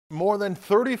More than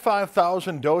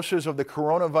 35,000 doses of the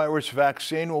coronavirus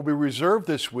vaccine will be reserved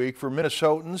this week for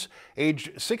Minnesotans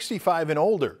aged 65 and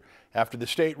older after the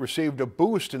state received a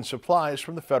boost in supplies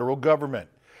from the federal government.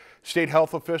 State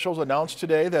health officials announced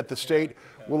today that the state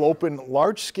will open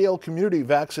large-scale community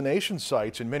vaccination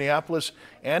sites in Minneapolis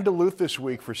and Duluth this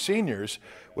week for seniors,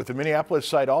 with the Minneapolis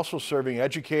site also serving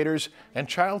educators and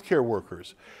child care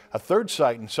workers. A third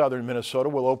site in southern Minnesota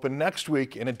will open next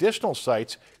week, and additional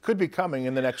sites could be coming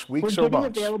in the next weeks or months. We're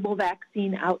getting available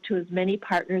vaccine out to as many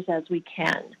partners as we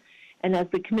can. And as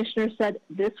the commissioner said,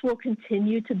 this will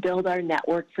continue to build our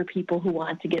network for people who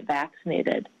want to get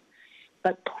vaccinated.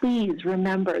 But please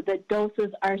remember that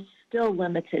doses are still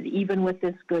limited, even with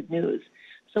this good news.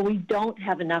 So we don't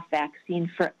have enough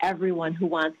vaccine for everyone who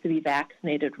wants to be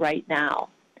vaccinated right now.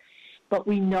 But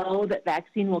we know that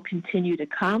vaccine will continue to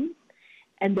come,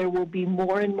 and there will be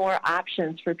more and more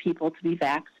options for people to be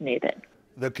vaccinated.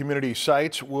 The community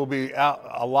sites will be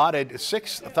allotted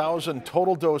 6,000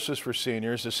 total doses for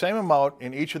seniors, the same amount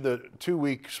in each of the 2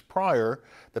 weeks prior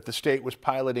that the state was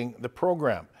piloting the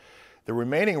program. The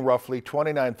remaining roughly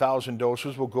 29,000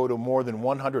 doses will go to more than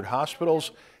 100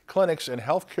 hospitals, clinics, and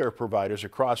healthcare providers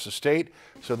across the state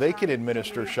so they can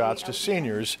administer shots to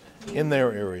seniors in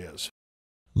their areas.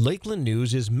 Lakeland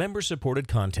News is member-supported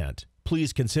content.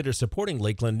 Please consider supporting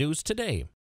Lakeland News today.